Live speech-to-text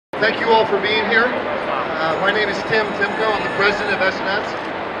Thank you all for being here. My name is Tim Timko. I'm the president of S&S,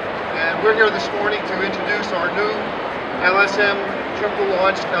 and we're here this morning to introduce our new LSM triple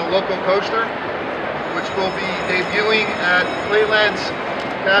launched El Loco coaster, which will be debuting at Playland's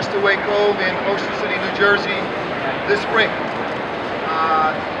Castaway Cove in Ocean City, New Jersey this spring.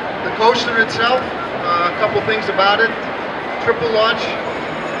 The coaster itself, a couple things about it: triple launch,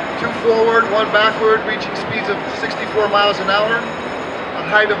 2 forward, 1 backward, reaching speeds of 64 miles an hour, a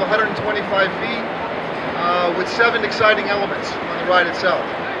height of 125 feet, with 7 exciting elements on the ride itself.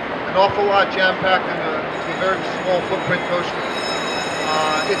 An awful lot jam-packed into a very small footprint coaster.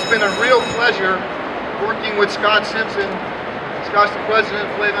 It's been a real pleasure working with Scott Simpson. Scott's the president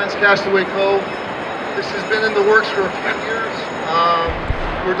of Playland's Castaway Cove. This has been in the works for a few years.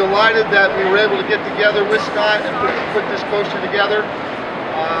 We're delighted that we were able to get together with Scott and put this coaster together.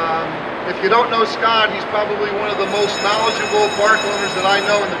 If you don't know Scott, he's probably one of the most knowledgeable park owners that I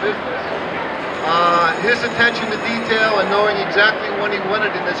know in the business. His attention to detail and knowing exactly when he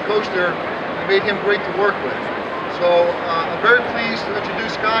wanted in this coaster made him great to work with. So I'm very pleased to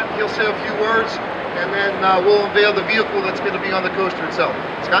introduce Scott. He'll say a few words, and then we'll unveil the vehicle that's going to be on the coaster itself.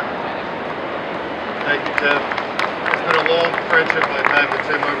 Scott? Thank you, Tim. It's been a long friendship I've had with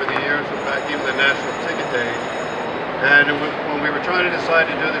Tim over the years, in fact, even the National Ticket Days. And when we were trying to decide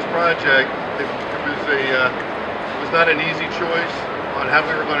to do this project, it was not an easy choice on how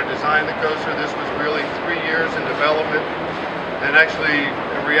we were going to design the coaster. This was really 3 years in development, and actually,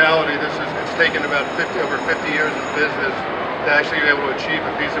 in reality, it's taken about over 50 years of business to actually be able to achieve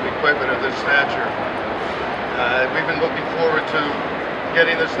a piece of equipment of this stature. We've been looking forward to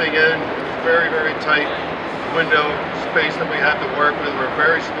getting this thing in. It's very, very tight window space that we have to work with. We're a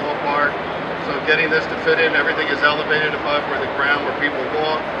very small park, so getting this to fit in, everything is elevated above where the ground where people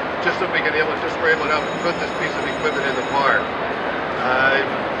walk, just so we're able to put this piece of equipment in the park.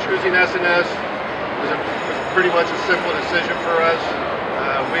 Choosing S&S was pretty much a simple decision for us.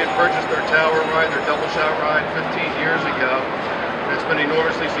 We had purchased their tower ride, their double shot ride 15 years ago, and it's been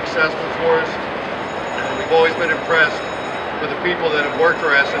enormously successful for us. And we've always been impressed with the people that have worked for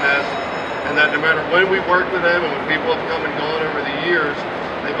S&S, and that no matter when we worked with them and when people have come and gone over the years,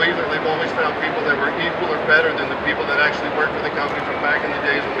 they've always found people that were equal or better than the people that actually worked for the company from back in the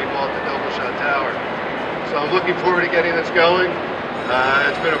days when we bought the double shot tower. So I'm looking forward to getting this going.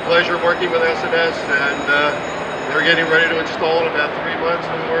 It's been a pleasure working with S&S, and they're getting ready to install in about 3 months,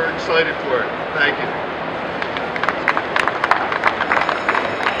 and we're excited for it. Thank you.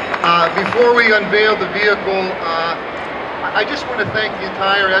 Before we unveil the vehicle, I just want to thank the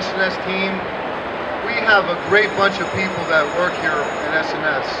entire S&S team. We have a great bunch of people that work here at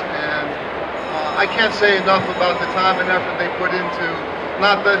S&S, and I can't say enough about the time and effort they put into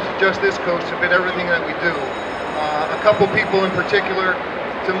not just this coaster, but everything that we do. A couple people in particular,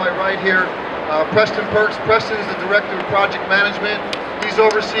 to my right here, Preston Perks. Preston is the Director of Project Management. He's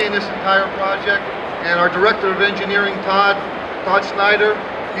overseeing this entire project. And our Director of Engineering, Todd Snyder,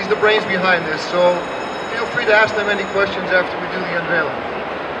 he's the brains behind this. So feel free to ask them any questions after we do the unveiling.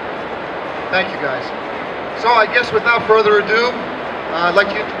 Thank you, guys. So I guess without further ado, I'd like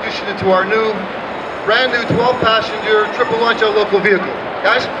to introduce you to our brand new 12-passenger triple launch El Loco vehicle.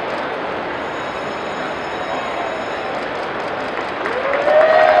 Guys?